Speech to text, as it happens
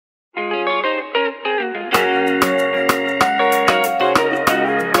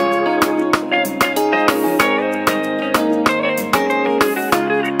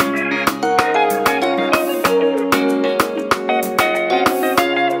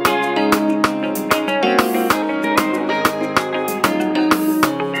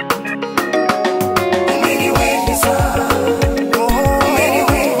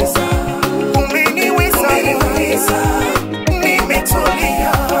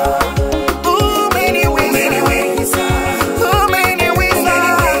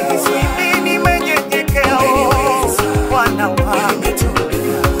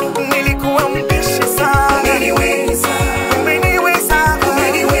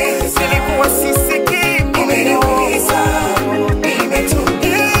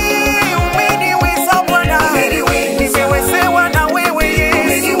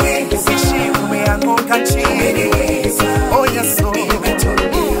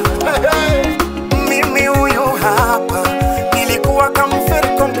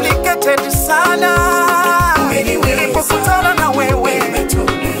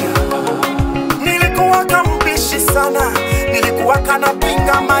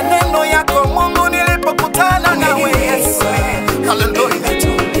kanapinga maneno yako Mungu nilipokutana nawe Yesu. Hallelujah.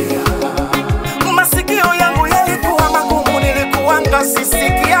 Masikio yangu yalikuwa magumu, nilikuanga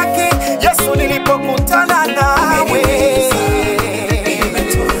sisiki yake Yesu nilipokutana nawe.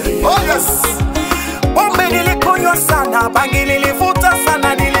 Oh yes. Pombe nilikunywa sana, bangi nilivuta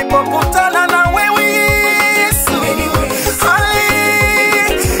sana nilipokutana na wewe Yesu.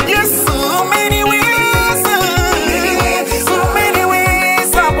 Yesu umeniweza,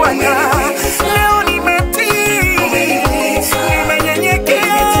 umeniweza Bwana. Leo nimetii, nimenyenyekea.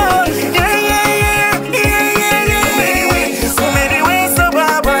 Umeniweza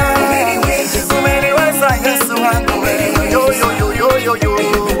Baba, umeniweza Yesu wangu. Yo yo yo yo yo yo.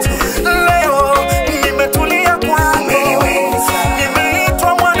 Leo nimetulia kwako,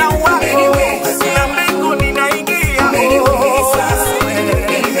 nimeitwa mwana wako, na mbingu ninaingia.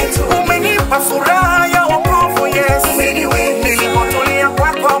 Umenipa furaha ya wokovu Yesu, nilipotulia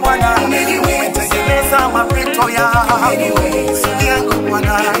kwako Bwana, umetengeneza mapito yangu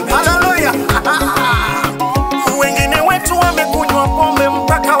Bwana. Haleluya. Wengine wetu wamekunywa pombe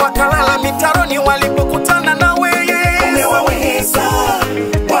mpaka wakalala mitaroni walipokutana na wewe. Umewaweza,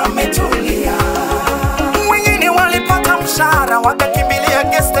 wametulia. Wengine walipata mshahara wakakimbilia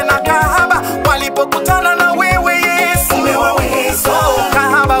geste na kahaba walipokutana na wewe Yesu. Umewaweza,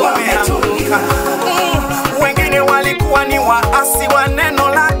 kahaba wametulia. Wengine walikuwa ni waasi wa neno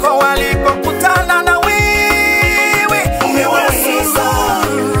lako walipokutana na wewe. Umewaweza,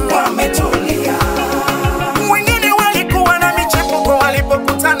 wametulia. Wengine walikuwa na michepuko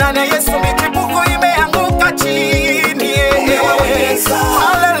walipokutana na Yesu, michepuko imeanguka chini. Umewaweza,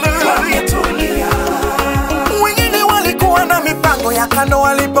 wametulia. Wengine walikuwa na mipango ya kando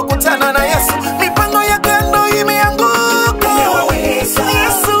walipokutana na Yesu, mipango ya kando imeanguka. Umewaweza,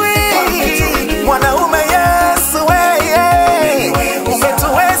 Yesu mwanaume Yesu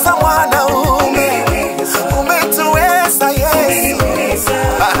umetuweza mwanaume, umetuweza Yesu.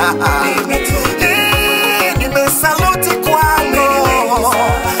 Nimesaluti kwako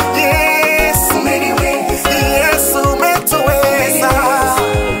Yesu, Yesu umetuweza.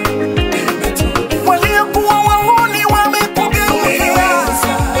 Waliokuwa wahuni wamekugeukia,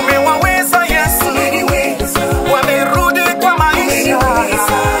 umewaweza Yesu, wamerudi kwa maisha.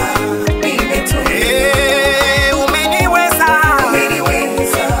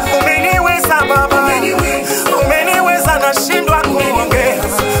 Umeniweza Baba, umeniweza nashindwa kuongea.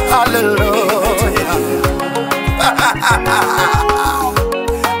 Hallelujah.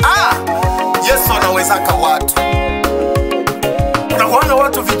 Yesu anaweza kwa watu. Unaona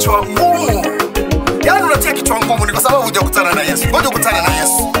watu vichwa ngumu. Yaani unatia kichwa ngumu ni kwa sababu hujakutana na Yesu. Ngoja ukutane na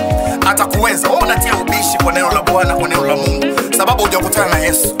Yesu, atakuweza. Wewe unatia ubishi kwa neno la Bwana, kwa neno la Mungu, sababu hujakutana na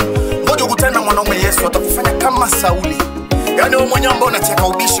Yesu. Ngoja ukutane na mwanaume Yesu, atakufanya kama Sauli. Yaani wewe mwenyewe ambao unacheka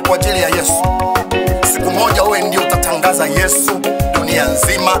ubishi kwa ajili ya Yesu, siku moja wewe ndio utatangaza Yesu dunia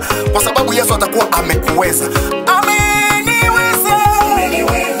nzima, kwa sababu Yesu atakuwa amekuweza. Ameniweza,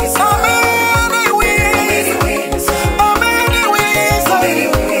 ameniweza, ameniweza.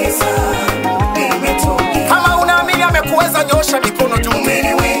 Kama unaamini amekuweza, nyosha mikono juu.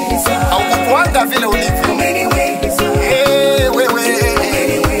 Au kukuanga vile ulivyo. Wewe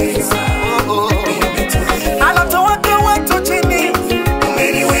anatoa watu chini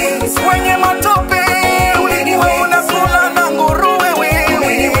kwenye matope, ulikuwa unakula na nguruwe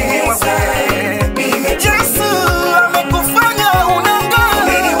wewe. Yesu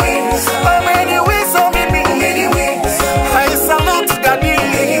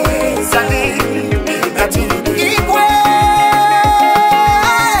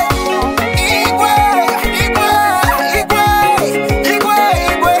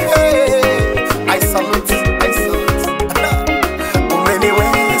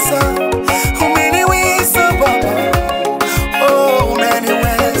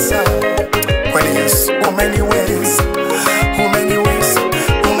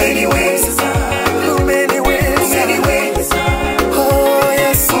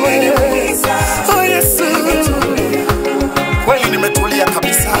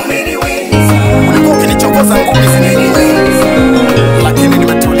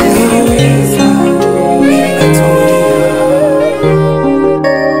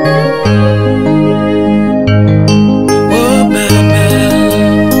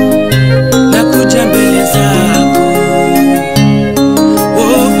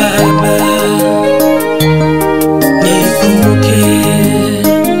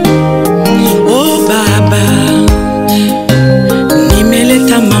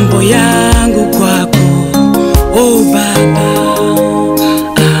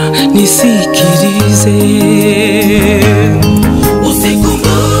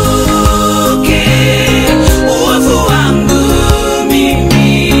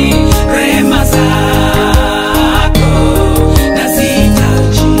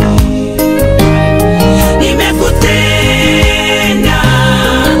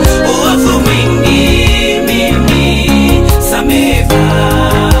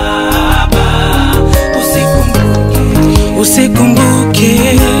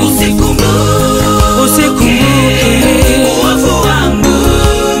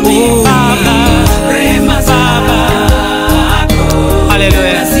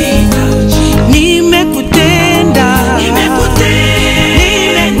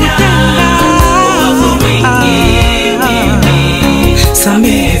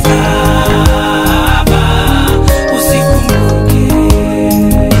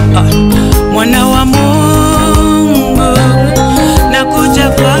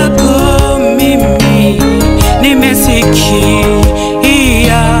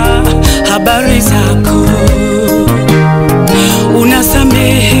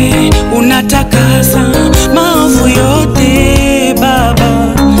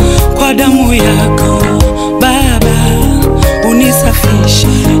unibadilishe.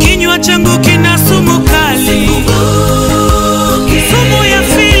 Kinywa changu kina sumu kali, sumu ya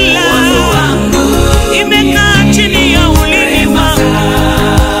fila imekaa chini ya ulimi wangu.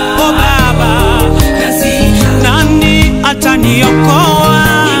 Oh Baba, nani ataniokoa?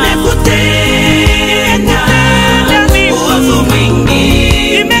 Nimekutenda mimi uovu mwingi,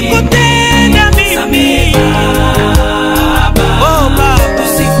 nimekutenda mimi. Oh Baba,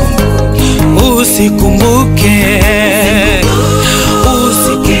 usikumbuke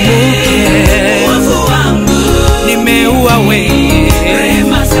uovu wangu, nimeua wewe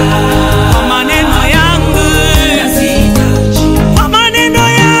kwa maneno yangu, kwa maneno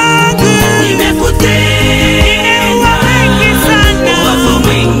yangu nimeua wengi sana.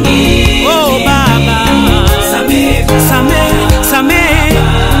 Oh Baba, samehe.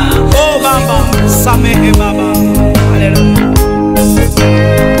 Oh Baba, samehe Baba. Haleluya.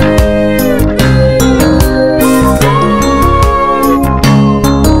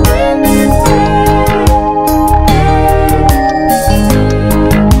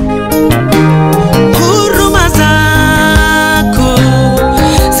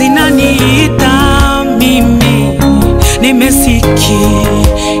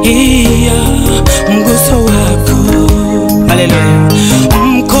 Nimesikia mguso wako, haleluya,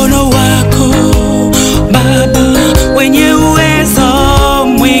 mkono wako Baba wenye uwezo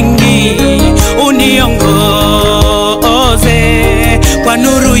mwingi, uniongoze kwa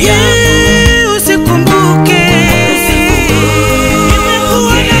nuru ya usikumbuke.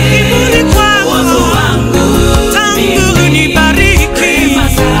 Nimekuwa na kiburi kwako tangu unibariki.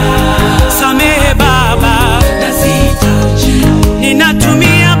 Samehe Baba,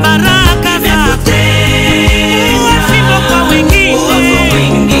 ninatumia baraka zako fimbo kwa wengine.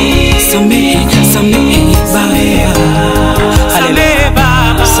 Samehe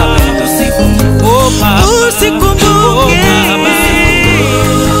Baba, usikumbuke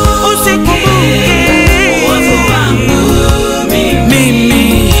uovu wangu mimi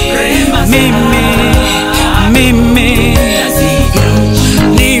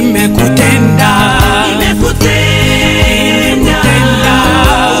nimekutenda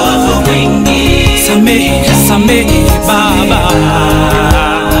uovu mwingi. Samehe Baba,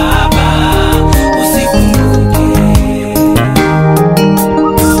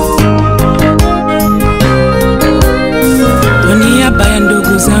 kwa niaba ya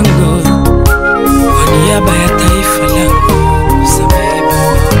ndugu zangu, kwa niaba ya taifa langu, samehe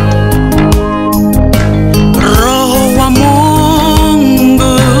Baba. Roho wa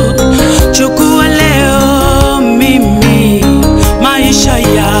Mungu, chukua leo mimi maisha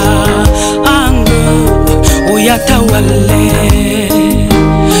yangu uyatawale.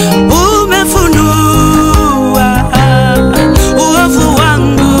 Umefunua uovu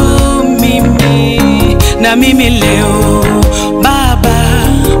wangu mimi, na mimi leo Baba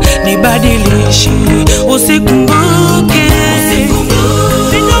nibadilishe. Usikumbuke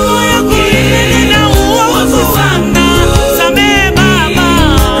midomo yangu imenena uovu sana. Samehe Baba,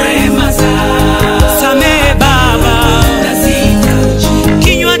 samehe Baba,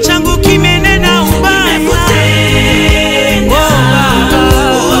 kinywa changu kimenena ubaya. Oh Baba,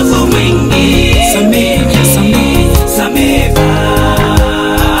 uovu mwingi. Samehe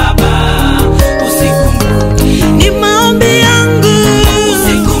Baba, usikumbuke. Ni maombi yangu,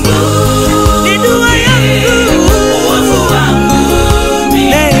 ni dua yangu, uovu wangu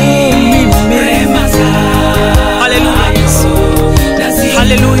mimi. Haleluya Yesu,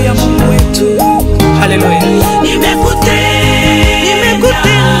 haleluya Mungu wetu, haleluya.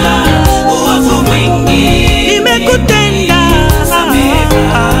 Nimekutenda uovu mwingi, nimekutenda. Samehe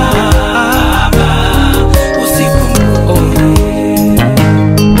Baba, usikumbuke.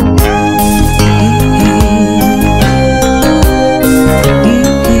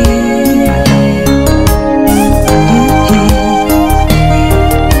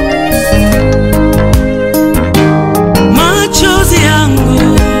 Machozi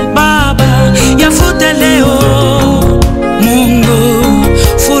yangu Baba yafute leo, Mungu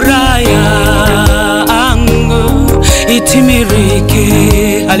furaha yangu itimirike.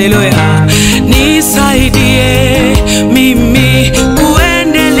 Haleluya, nisaidie mimi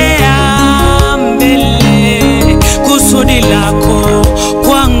kuendelea mbele, kusudi lako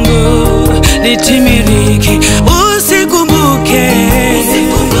kwangu litimirike. Usikumbuke,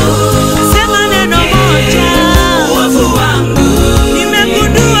 sema neno moja, uovu wangu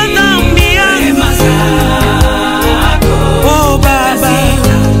nimegundua dhambi yangu. Oh Baba,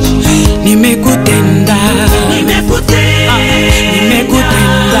 nimekutenda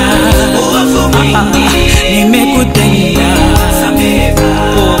uovu mwingi, nimekutenda. Samehe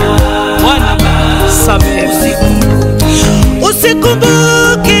Bwana, samehe. Usikumbuke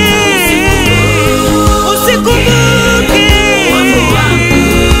usikumbuke uovu wangu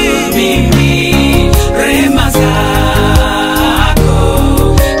mimi, rehema zako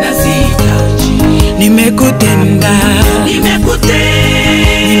nazihitaji. Nimekutenda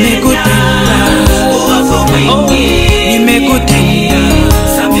uovu mwingi, nimekutenda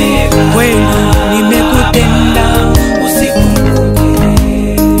kweli, nimekutenda. Usikumbuke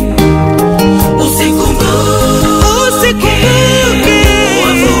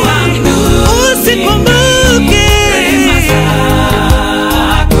uovu wangu, usikumbuke rehema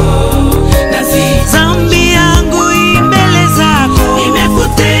zako nazihitaji. Dhambi yangu mbele zako,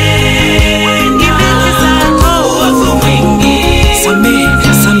 nimekutenda mbele zako uovu mwingi, samehe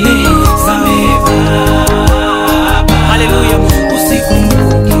Baba. Haleluya,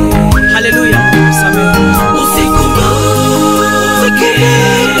 usikumbuke. Haleluya, samehe. Usikumbuke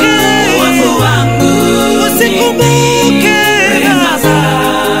uovu wangu, usikumbuke rehema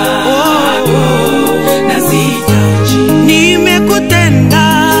zako nazihitaji. Nimekutenda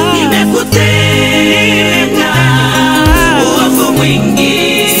uovu mwingi,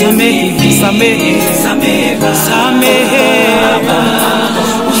 samehe Baba.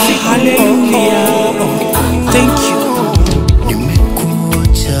 Haleluya, thank you.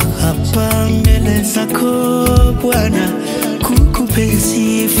 Nimekuja hapa mbele zako Bwana kukupa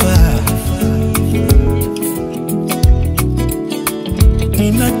sifa.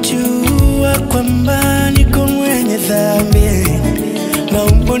 Ninajua kwamba niko mwenye dhambi,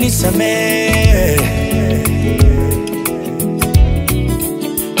 naomba unisamehe.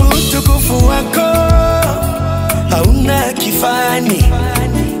 Utukufu wako hauna kifani,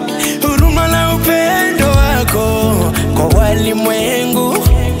 huruma na upendo wako kwa walimwengu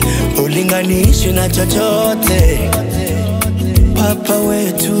ulinganishwi na chochote. Papa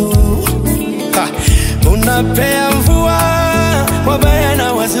wetu, unapea mvua wabaya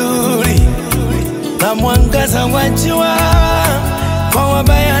na wazuri, na mwangaza wa jua kwa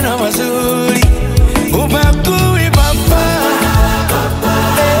wabaya na wazuri. Ubakui Baba,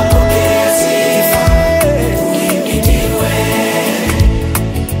 pokea sifa, uhimidiwe.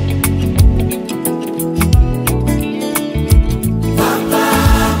 Baba,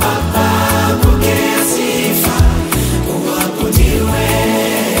 pokea sifa, uabudiwe.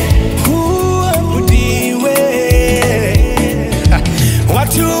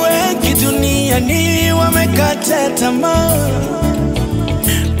 Watu wengi duniani wamekata tamaa,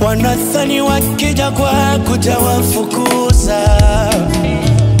 wanadhani wakija kwako utawafukuza.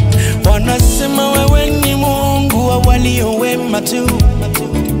 Wanasema wewe ni Mungu wa walio wema tu,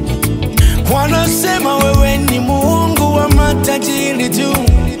 wanasema wewe ni Mungu wa matajiri tu,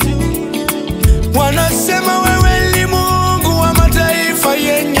 wanasema wewe ni Mungu wa mataifa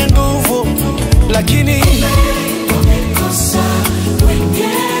yenye nguvu, lakini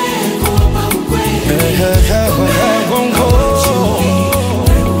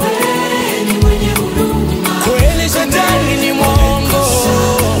kweli shetani ni mwongo,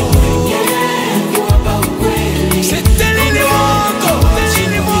 shetani ni mwongo.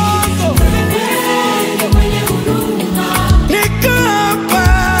 Niko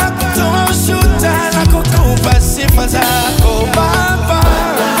hapa kutoa ushuhuda na kukupa sifa zako Baba.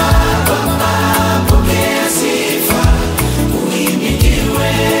 Pokea sifa,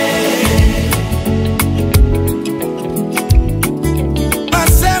 uhimidiwe.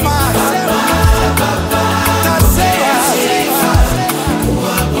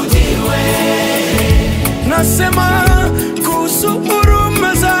 Nasema kuhusu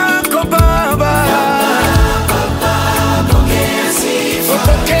huruma zako Baba.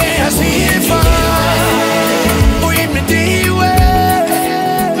 Pokea sifa, uhimidiwe,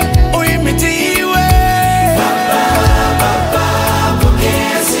 uhimidiwe.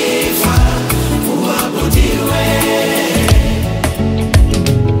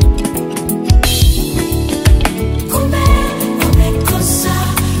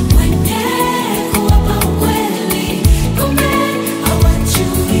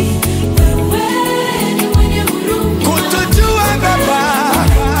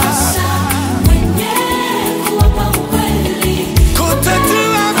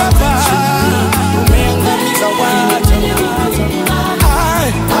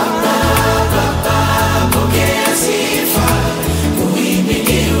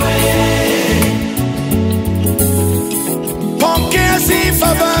 Pokea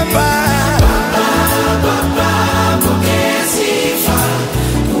sifa, uabudiwe.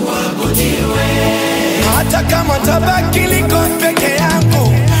 Hata kama tabaki niko peke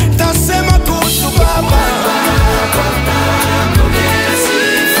yangu, tasema kuhusu Baba.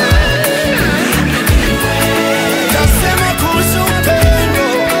 Tasema kuhusu upendo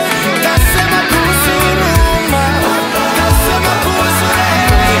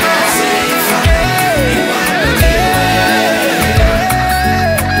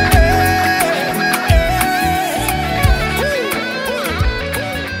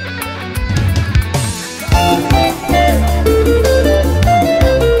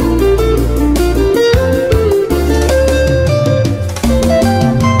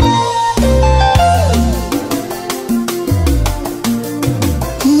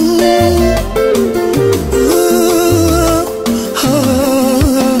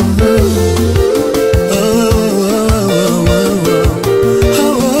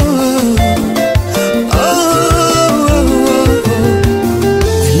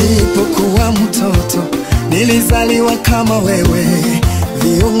nilizaliwa kama wewe,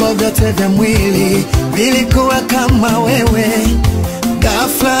 viungo vyote vya mwili vilikuwa kama wewe.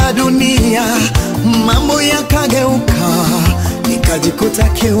 Ghafla dunia mambo yakageuka, nikajikuta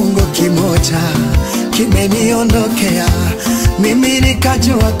kiungo kimoja kimeniondokea. Mimi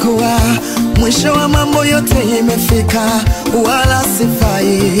nikajua kuwa mwisho wa mambo yote imefika, wala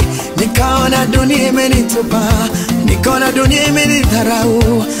sifai. Nikaona dunia imenitupa, nikaona dunia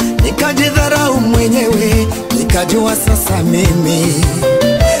imenidharau, nikajidharau mwenyewe. Nikajua sasa mimi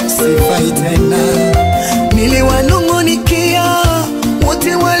sifai tena. Niliwanungunikia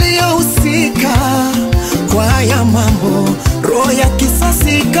wote waliohusika kwa haya mambo, roho ya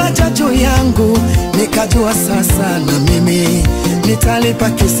kisasi ikaja juu yangu. Nikajua sasa na mimi nitalipa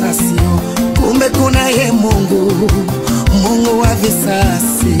kisasi. Kumbe kuna ye Mungu, Mungu wa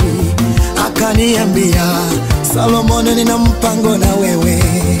visasi. Akaniambia, Solomoni, nina mpango na wewe,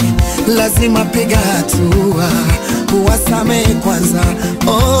 lazima piga hatua, uwasamehe kwanza.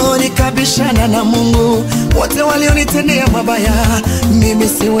 Nikabishana na Mungu, wote walionitendea mabaya mimi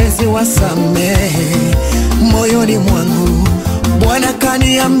siwezi wasamehe. Moyoni mwangu Bwana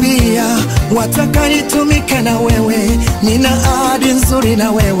kaniambia, wataka nitumike na wewe, nina ahadi nzuri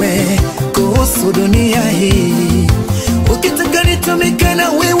na wewe kuhusu dunia hii. Ukitaka nitumike na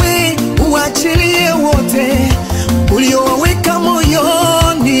wewe, uachilie wote uliowaweka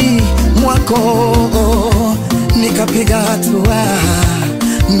moyoni mwako. Nikapiga hatua,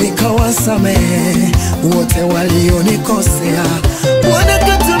 nikawasamehe wote walionikosea. Bwana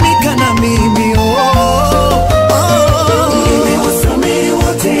katumika na mimi, nimewasamehe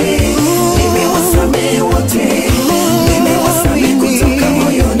wote, nimewasamehe wote, nimewasamehe kutoka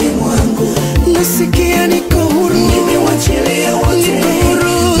moyoni mwangu. Nasikia niko huru, nimewachilia wote,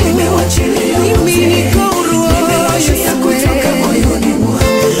 nimewachilia wote, niko huru, nimewachilia kutoka moyoni mwangu.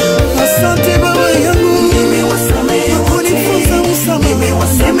 Asante Baba yangu, nimewasamehe wote, nimewasamehe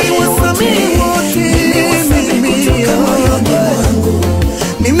wote, nimewasamehe kutoka moyoni mwangu.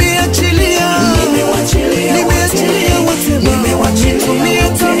 Nimeachilia wote, nimewachilia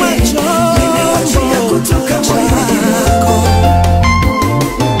tamacho, nimewachilia kutoka moyoni mwako.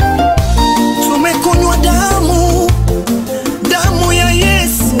 Tumekunywa damu ya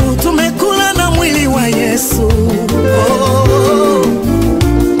Yesu, tumekula na mwili wa Yesu.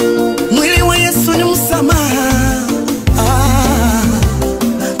 Mwili wa Yesu ni msamaha.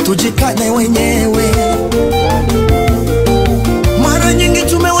 Tujikane wenyewe. Mara nyingi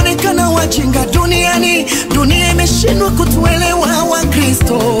tumeonekana wajinga duniani, dunia imeshindwa kutuelewa wa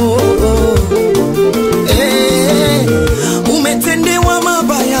Kristo. Umetendewa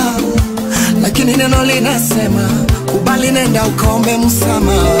mabaya, lakini neno linasema kubali, nenda ukaombe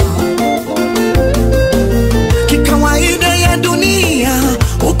msamaha. Kikawaida ya dunia,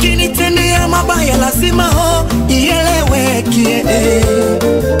 ukinitendea mabaya lazima ieleweke.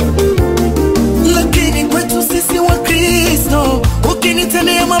 Lakini kwetu sisi wa Kristo,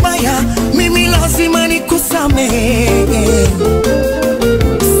 ukinitendea mabaya mimi lazima nikusamehe.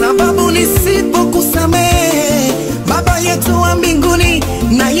 Sababu nisipokusamehe, Baba yetu wa mbinguni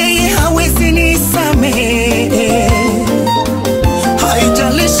na yeye hawezi nisamehe.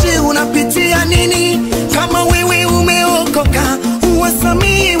 Haijalishi unapitia nini, kama wewe umeokoka,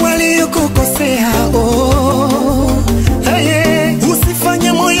 uwasamehe waliokukosea.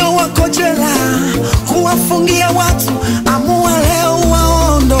 Usifanye moyo wako jela kuwafungia watu, amua leo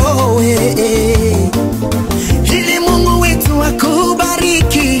waondoe, ili Mungu wetu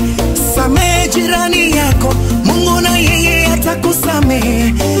akubariki. Samehe jirani yako, Mungu na yeye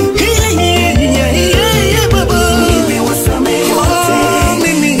atakusamehe. Baba, nimewasamehe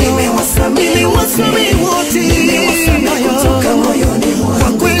wote, nimewasamehe wote, nimewasamehe kutoka moyoni mwangu.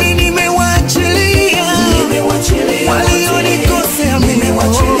 Kwa kweli nimewaachilia walionikosea,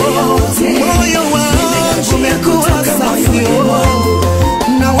 nimewachilia wote, moyo wangu umekuwa safi.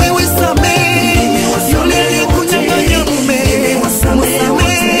 Na wewe samehe yule aliyekunyang'anya mume,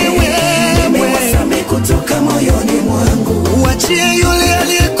 nimewasamehe kutoka moyoni mwangu. Uachie yule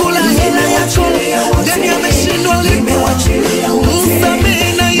aliyekula hela yako, ndani ameshindwa lipo,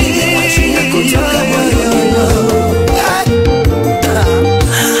 msamehe na yeye kutoka moyoni mwangu.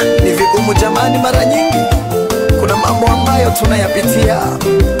 Ni vigumu jamani, mara nyingi kuna mambo ambayo tunayapitia.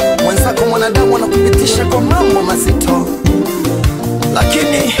 Mwenzako mwanadamu anakupitisha kwa mambo mazito,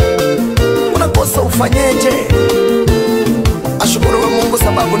 lakini unakosa ufanyeje? Ashukuru wa Mungu,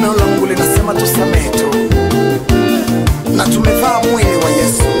 sababu neno la Mungu linasema tusamehe tu. Na tumevaa mwili wa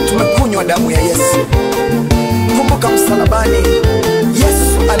Yesu, tumekunywa damu ya Yesu. Kumbuka msalabani,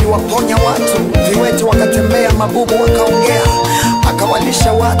 Yesu aliwaponya watu, viwete wakatembea, mabubu wakaongea,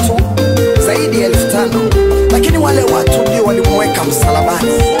 akawalisha watu zaidi ya 5,000.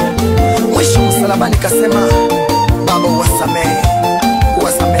 nikasema Baba uwasamehe,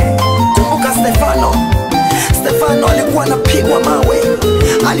 uwasamehe. Kumbuka Stefano alikuwa anapigwa mawe.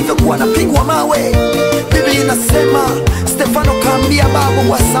 Alivyokuwa anapigwa mawe, Biblia inasema Stefano kaambia Baba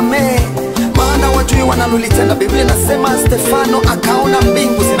uwasamehe, maana wajui wanalolitenda. Biblia inasema Stefano akaona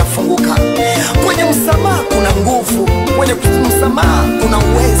mbingu zinafunguka. Kwenye msamaha kuna nguvu, kwenye msamaha kuna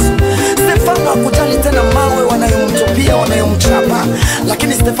uwezo. Stefano hakujali tena mawe wanayomtupia, wanayomchapa,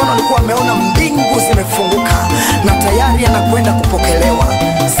 lakini Stefano alikuwa ameona mbingu zimefunguka na tayari anakwenda kupokelewa.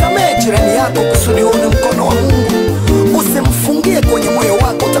 Samehe jirani yako kusudi uone mkono wa Mungu. Usimfungie kwenye moyo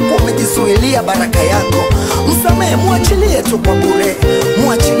wako, utakuwa umejizuilia baraka yako. Msamehe, muachilie tu kwa bure,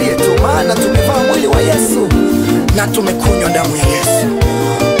 muachilie tu, maana tumevaa mwili wa Yesu na tumekunywa damu ya Yesu.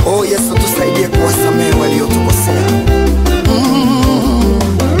 Oh Yesu, tusaidie kuwasamehe waliotukosea.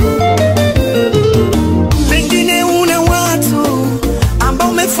 Pengine una watu ambao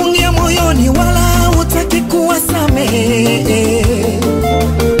umefungia moyoni wala hutaki kuwasamehe.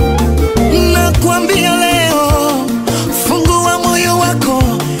 Nakuambia leo, fungua moyo wako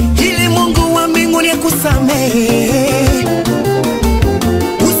ili Mungu wa mbinguni akusamehe.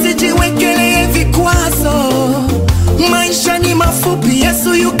 Usijiwekelee vikwazo, maisha ni mafupi,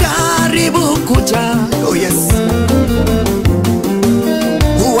 Yesu yu karibu kuja. Oh yes.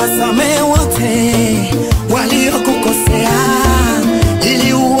 Uwasamehe wote waliokukosea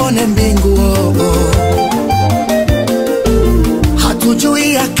ili uone mbingu. Oh, oh.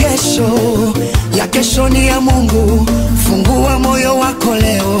 Hatujui ya kesho ni ya Mungu. Fungua moyo wako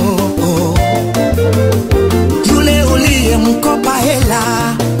leo. Oh. Yule uliyemkopa hela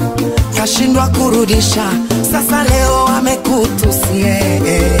kashindwa kurudisha, sasa leo amekutusie,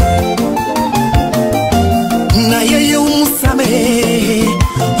 na yeye umsamehe,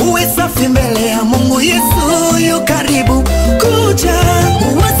 uwe safi mbele ya Mungu. Yesu yu karibu kuja.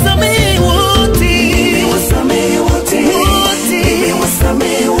 Uwasamehe wote, uwasamehe wote,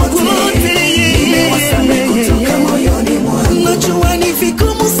 uwasamehe wote, uwasamehe kutoka moyoni mwangu. Najua ni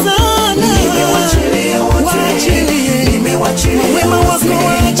vigumu sana, nimewachilia wote, nimewachilia wema wako,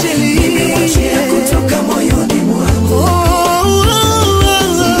 waachilia, nimewachilia kutoka moyoni mwangu.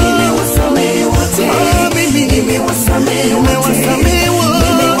 Nimewasamehe wote, nimewasamehe wote,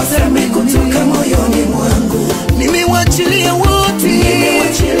 nimewasamehe kutoka moyoni mwangu. Nimewachilia wote,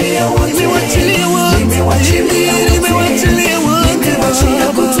 nimewachilia wote, nimewachilia wote, nimewachilia wote, nimewachilia wote, nimewachilia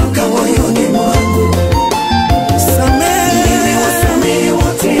kutoka moyoni mwangu. Nimewasamehe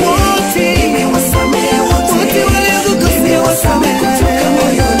wote, nimewasamehe wote, nimewasamehe kutoka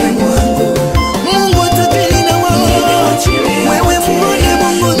moyoni mwangu. Mungu atajili na wao, wewe muone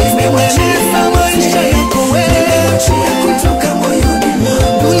Mungu, nimewachilia maisha yako wewe, nimewachilia kutoka moyoni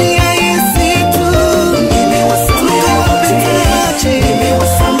mwangu. Dunia hizi tu, nimewasamehe wote,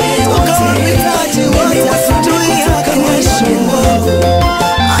 nimewasamehe wote, nimewasamehe kutoka moyoni mwangu.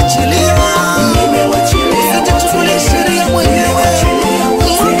 Achilia, nimewachilia wote, sheria mwenyewe,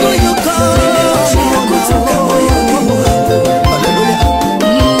 Mungu yuko, nimewachilia kutoka moyoni mwangu. Haleluya.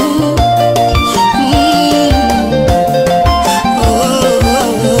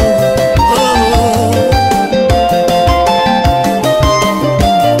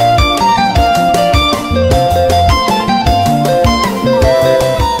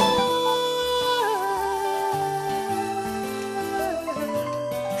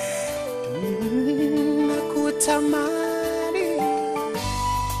 Nakutamani,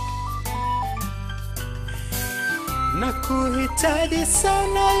 nakuhitaji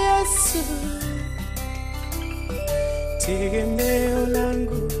sana Yesu, tegemeo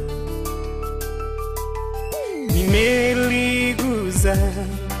langu. Nimeliguza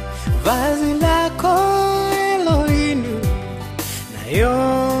vazi lako Elohim,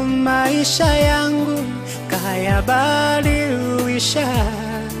 nayo maisha yangu kayabadilisha.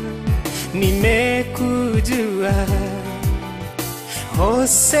 Nimekujua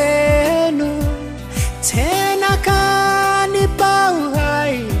Hosenu, tena kanipa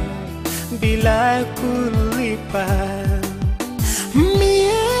uhai bila kulipa.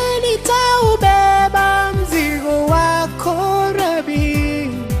 Mie nitaubeba mzigo wako Rabi,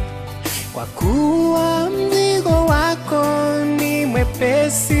 kwa kuwa mzigo wako ni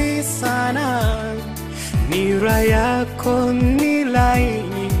mwepesi sana, nira yako ni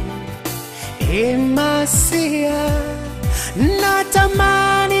laini. Masia,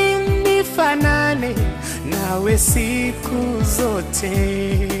 natamani nifanane nawe siku zote.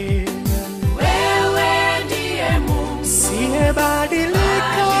 Wewe ndiye Mungu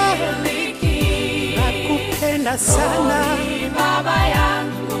siyebadilika, nakupenda sana Baba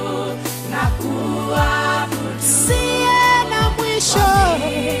yangu, nakuabudu, siye na mwisho.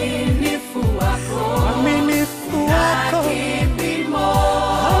 uaminifu wako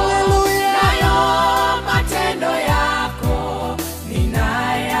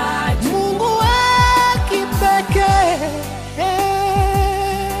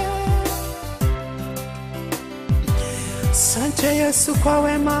Yesu kwa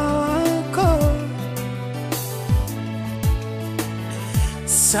wema wako,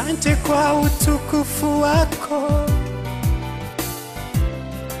 asante kwa utukufu wako.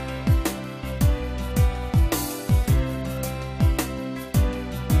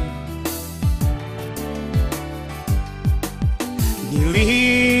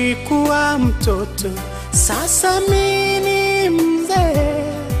 Nilikuwa mtoto, sasa mimi ni mzee,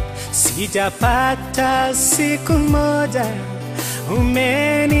 sijapata siku moja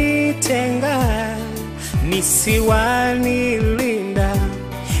umenitenga, nisiwanilinda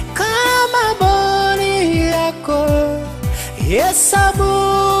kama boni yako. Hesabu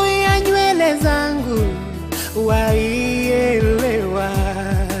ya nywele zangu waielewa.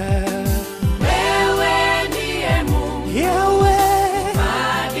 Wewe ndiye Mungu, Yahweh,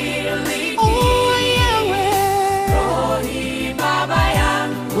 badiliki. oh Yahweh, Rohi Baba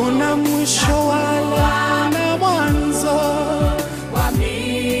yangu, una mwisho wala una mwanzo,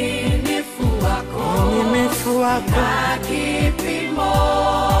 uaminifu wako uaminifu wako na kipimo,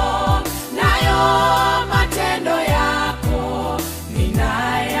 nayo matendo yako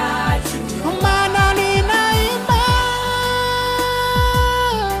ninayajua. maana ninaimba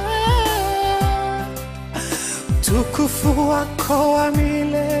tukufu wako wa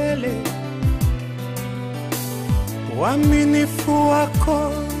milele, uaminifu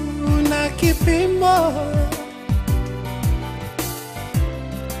wako una kipimo.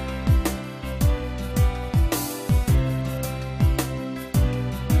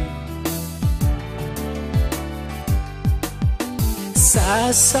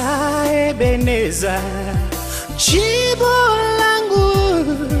 Sasa Ebeneza, jibu langu,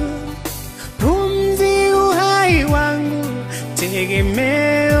 pumzi uhai wangu,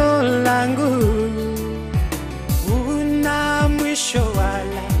 tegemeo langu. Una mwisho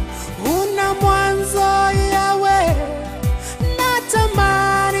wala una mwanzo, Yahweh,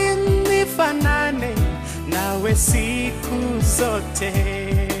 natamani nifanane nawe siku zote.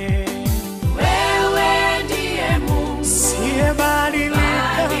 Wewe ndiye Mungu,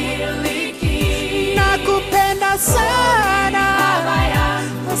 Siyebadilika, badiliki. nakupenda sana, Baba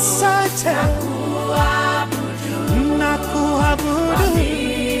yangu, asante kuabudu. nakuabudu.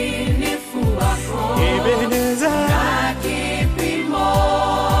 Uaminifu wako Ebeneza, na kipimo,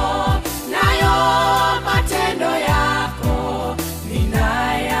 nayo matendo yako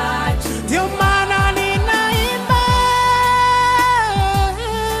ninayajua. ndio maana ninaimba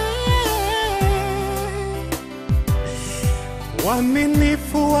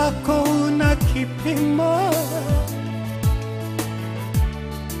uaminifu wako una kipimo.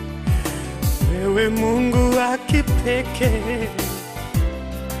 Wewe Mungu wa kipekee,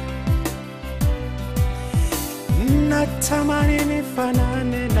 natamani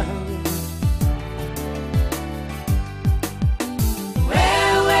nifanane nawe.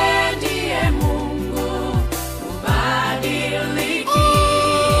 Wewe ndiye Mungu, ubadiliki.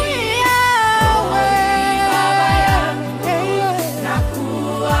 Baba yangu,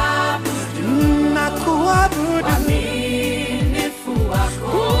 nakuabudu. Uaminifu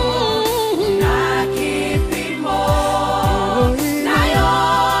wako na kipimo, nayo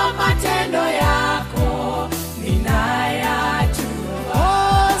matendo yako ninayajua.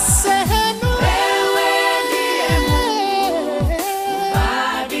 Wewe ndiye Mungu,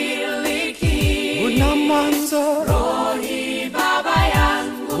 badiliki. Una mwanzo, Rohi Baba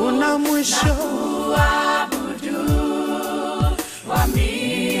yangu, una mwisho, kuabudu.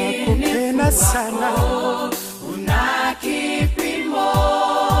 Uaminifu nakupenda sana. una kipimo,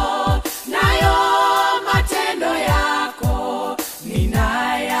 nayo matendo yako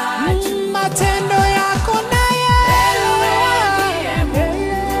ninayajua. Matendo yako Ndiye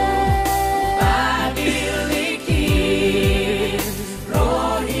Mungu, badiliki.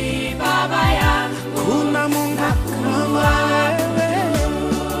 Rohi Baba yangu, kuna Mungu kama wewe,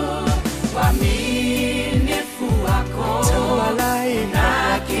 uaminifu wako malaika na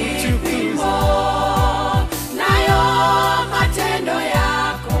kipimo, nayo matendo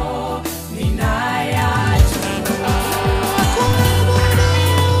yako ninayajua.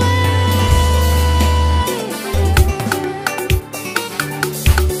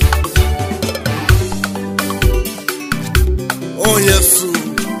 Oh Yesu,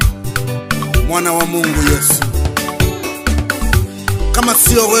 mwana wa Mungu Yesu, kama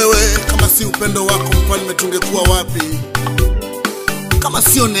sio wewe, kama si upendo wako mfalme, tungekuwa wapi? Kama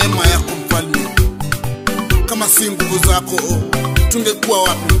sio neema yako mfalme, kama si nguvu zako, tungekuwa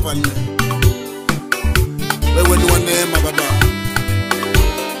wapi mfalme? Wewe ni wa neema Baba.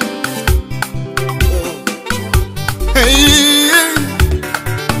 Oh. Hey,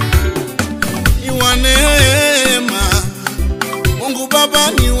 ni wa neema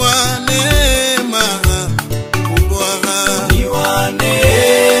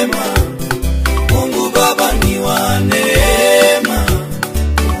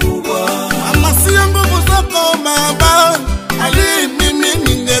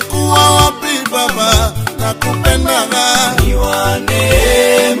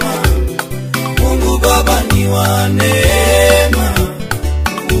ni wa neema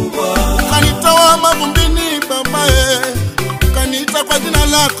kubwa. Ukanitoa mavumbini Baba, ukaniita kwa jina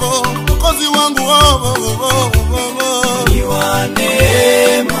lako Mwokozi wangu. Ni wa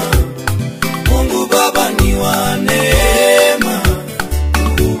neema Mungu Baba, ni wa neema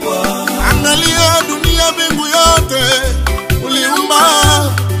kubwa. Angalia dunia, mbingu yote uliumba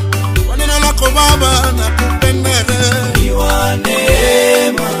kwa neno lako Baba, nakupenda. Ni wa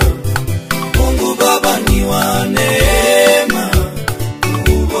neema Mungu Baba, ni wa neema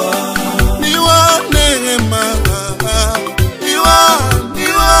kubwa. Ni wa neema, ni wa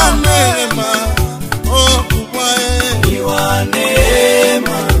neema, oh kubwa. Ni wa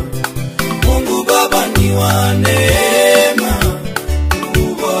neema Mungu Baba, ni wa neema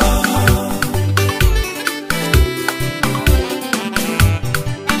kubwa.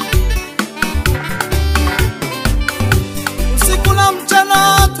 Usiku na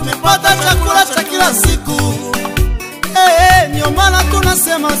mchana tumepata chakula cha kila siku. Ndio maana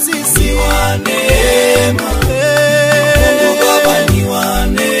tunasema sisi Ni wa neema Mungu Baba, ni wa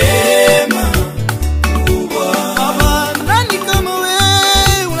neema kubwa. Baba, nani kama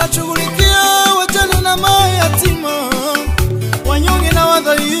wewe unashughulikia wajane na mayatima, wanyonge na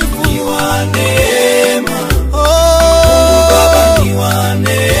wadhaifu. Ni wa neema Oh, Mungu Baba, ni wa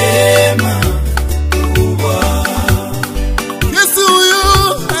neema kubwa. Yesu huyu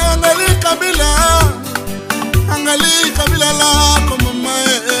angalia kabila lako mama.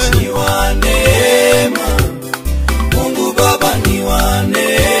 Ni wa neema Mungu Baba, ni wa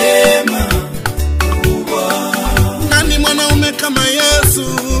neema kubwa. Nani mwanaume kama Yesu?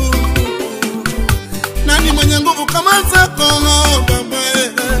 Nani mwenye nguvu kama zako Baba?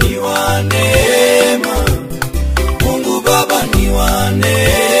 Ni wa neema Mungu Baba, ni wa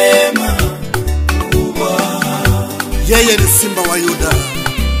neema kubwa. Yeye ni simba wa Yuda,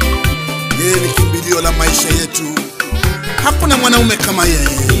 yeye ni kimbilio la maisha yetu. Hakuna mwanaume kama yeye.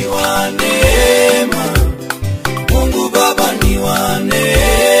 Ni wa neema Mungu Baba, ni wa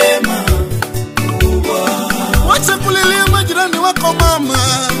neema kubwa. Wacha kulilia majirani wako mama,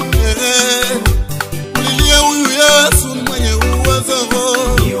 ulilie huyu Yesu ni mwenye uwezo.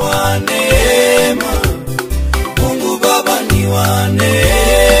 Ni wa neema Mungu Baba, ni wa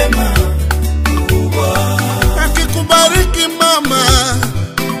neema kubwa. Akikubariki mama,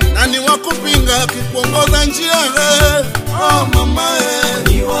 nani wakupinga? Akikuongoza njia, oh mama.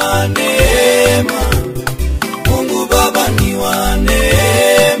 Ni wa neema Mungu Baba, ni wa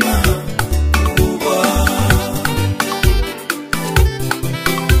neema kubwa.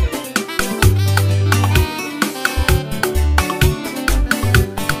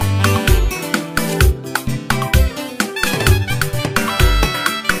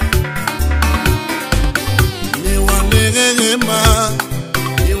 Ni wa neema,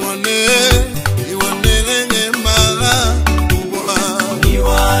 ni wa neema kubwa. Ni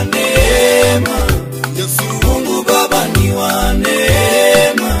wa neema Yesu Mungu Baba, ni wa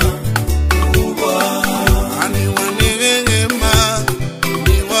neema kubwa. ni wa neema,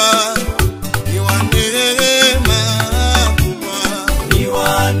 ni wa neema kubwa. Ni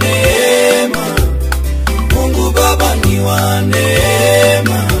wa neema Mungu Baba, ni wa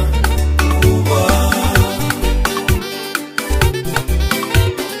neema kubwa.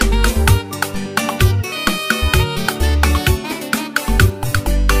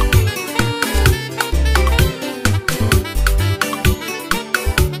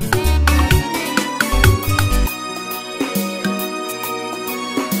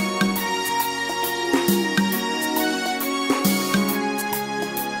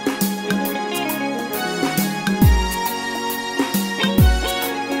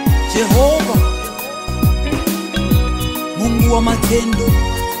 Jehova, Mungu wa matendo,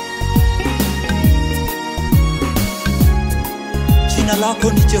 jina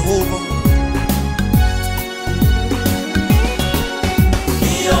lako ni Jehova.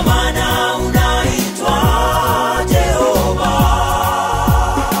 Ndiyo maana unaitwa Jehova.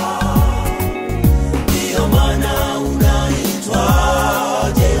 Ndiyo maana unaitwa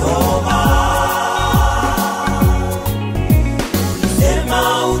Jehova.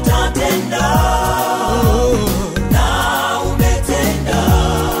 Ulisema utatenda na umetenda.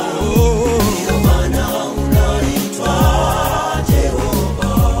 Ndiyo maana unaitwa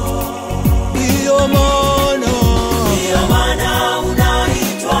Jehova.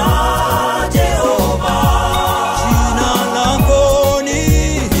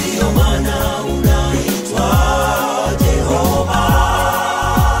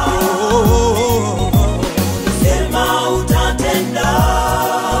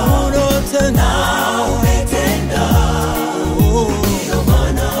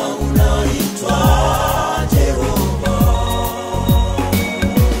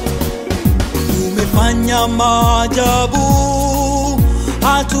 umefanya maajabu,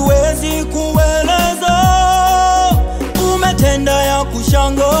 hatuwezi kueleza. Umetenda ya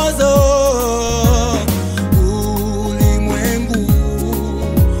kushangaza ulimwengu,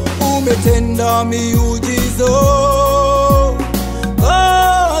 umetenda miujiza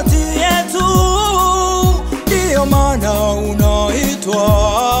kati yetu, ndiyo maana unaitwa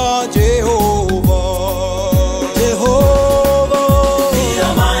Jehova. Jehova, ndiyo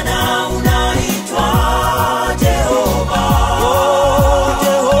maana unaitwa Jehova. oh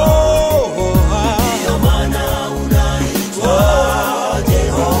Jehova, Ndiyo maana unaitwa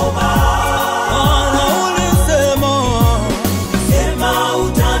Jehova. maana ulisema, Sema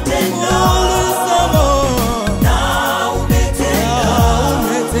utatenda, ulisema na umetenda.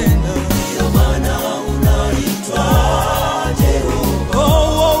 umetenda. Ndiyo maana unaitwa Jehova. Oh,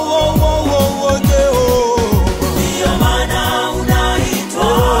 oh, oh, oh, oh, oh, Jehova. Ndiyo maana unaitwa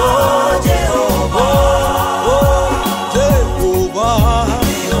Jehova. Jehova,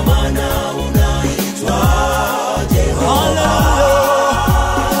 Ndiyo maana unaitwa Jehova. haleluya,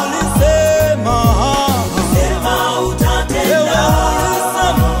 ulisema, Sema wewe utatenda,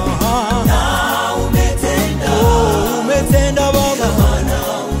 ulisema, na umetenda. umetenda Baba. Maana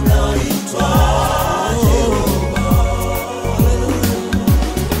unaitwa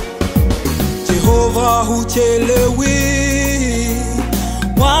Jehova, huchelewi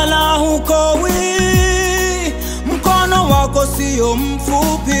wala hukowi, mkono wako sio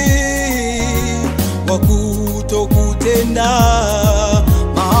mfupi wa kutokutenda,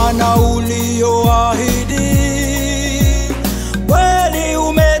 maana ulioahidi kweli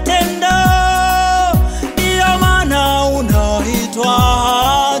umetenda, ndiyo maana unaitwa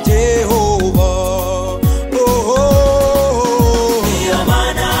Jehova. Oh, oh. Ndiyo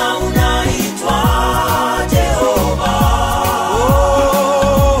maana unaitwa Jehova.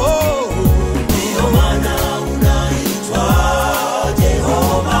 Ndiyo maana unaitwa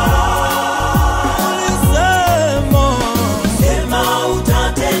Jehova. Sema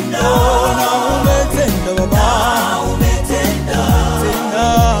utatenda, na umetenda.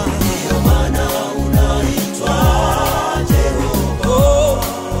 Ndiyo maana unaitwa Jehova.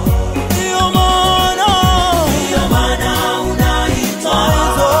 Ndiyo maana unaitwa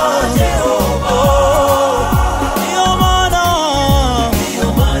Jehova. Ndiyo maana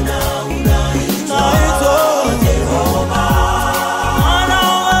unaitwa Jehova.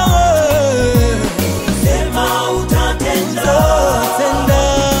 Sema utatenda,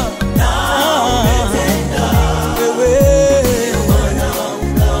 na umetenda. Ndiyo maana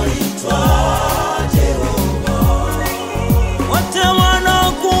unaitwa Jehova. Wote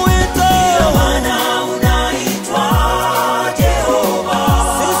wanakuita, Ndiyo maana unaitwa Jehova.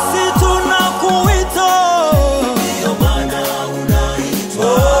 sisi tunakuita Ndiyo maana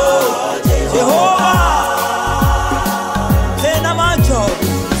unaitwa Jehova. Jehova. Tena macho,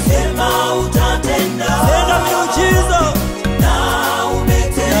 Sema utatenda, tena miujiza, na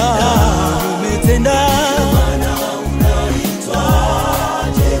umetenda. umetenda. Maana unaitwa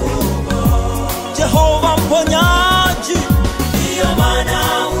Jehova. Jehova mponyaji, Ndiyo maana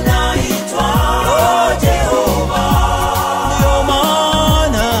unaitwa Jehova. ndiyo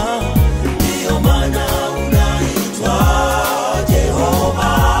maana Ndiyo maana unaitwa Jehova.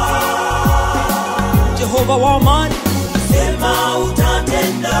 Jehova wa amani, Sema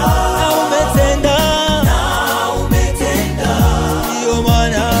utatenda, na umetenda, na umetenda. ndiyo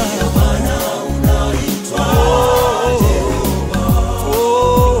maana Unaitwa Jehova. oh,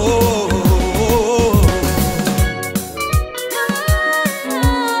 oh, oh, oh.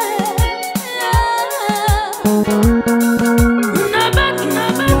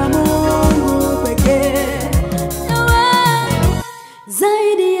 Mungu pekee.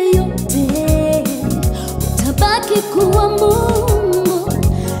 Zaidi ya yote utabaki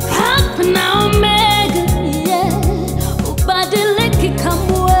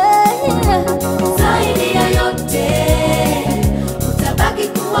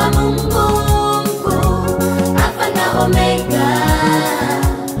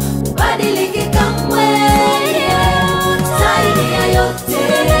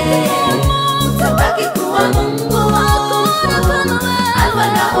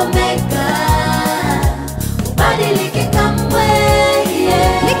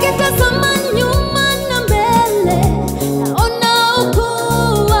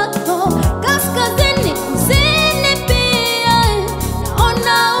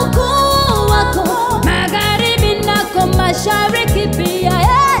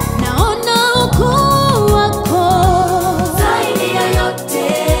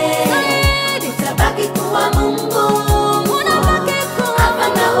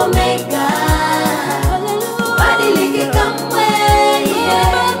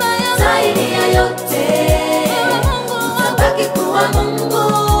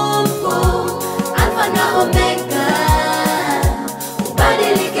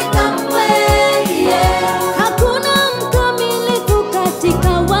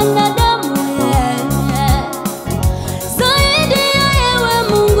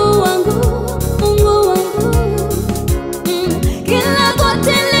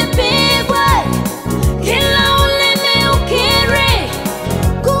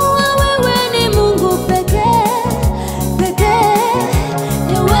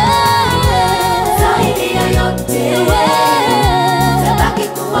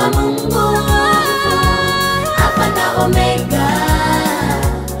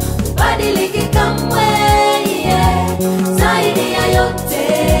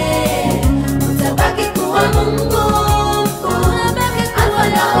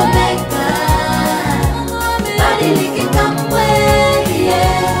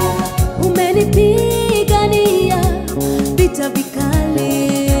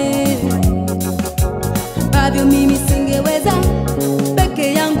ambavyo mimi singeweza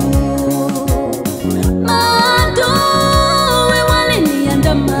peke yangu. Maadui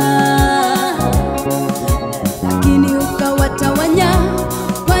waliniandama, lakini ukawatawanya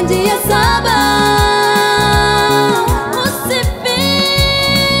kwa njia saba.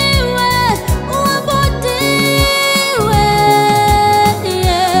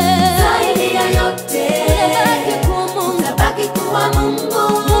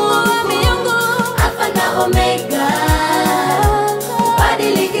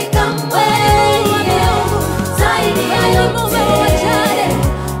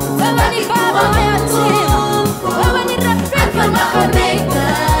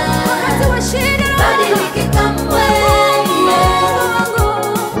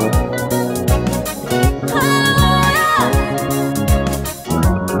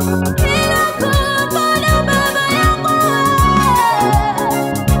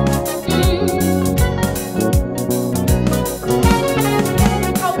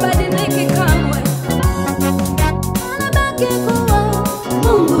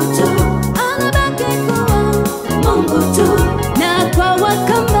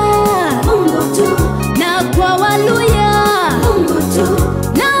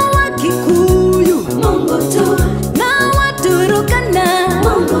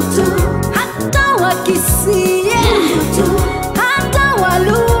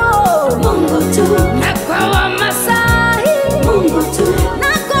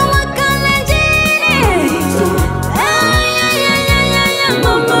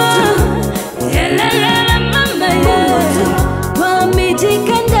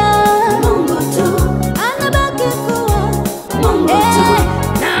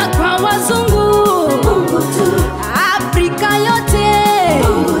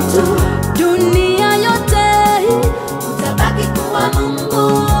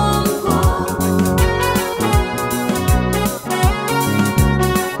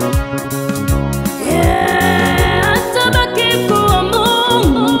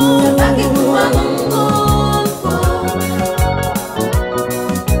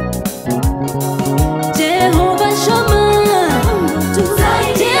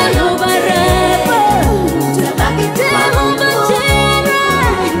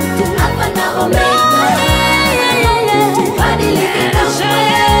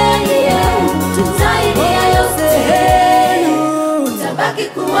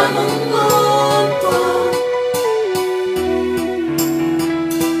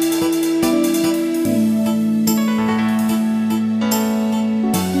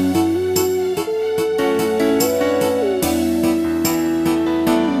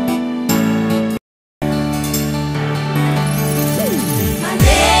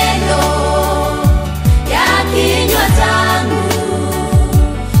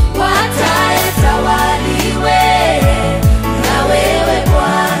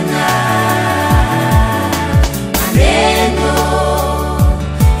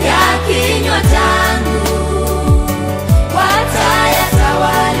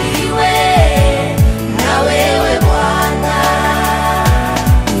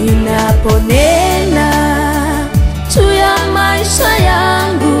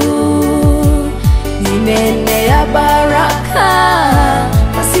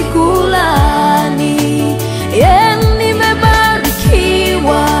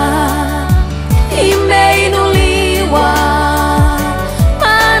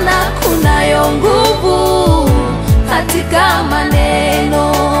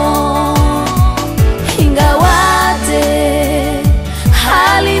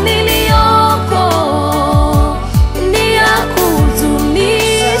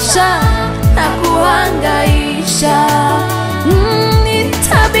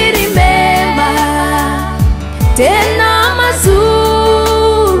 Tena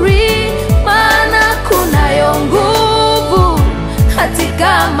mazuri, maana kunayo nguvu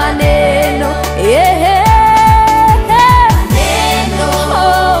katika maneno. Maneno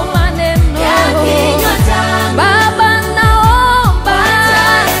ya kinywa changu. Baba naomba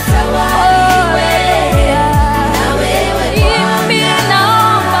yatawaliwe na wewe Bwana. Mimi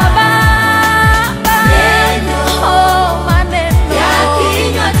naomba Baba, maneno ya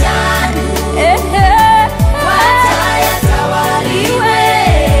kinywa changu.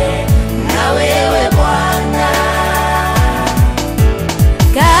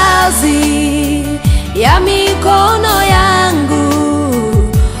 Ya mikono yangu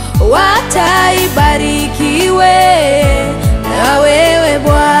wataibarikiwe.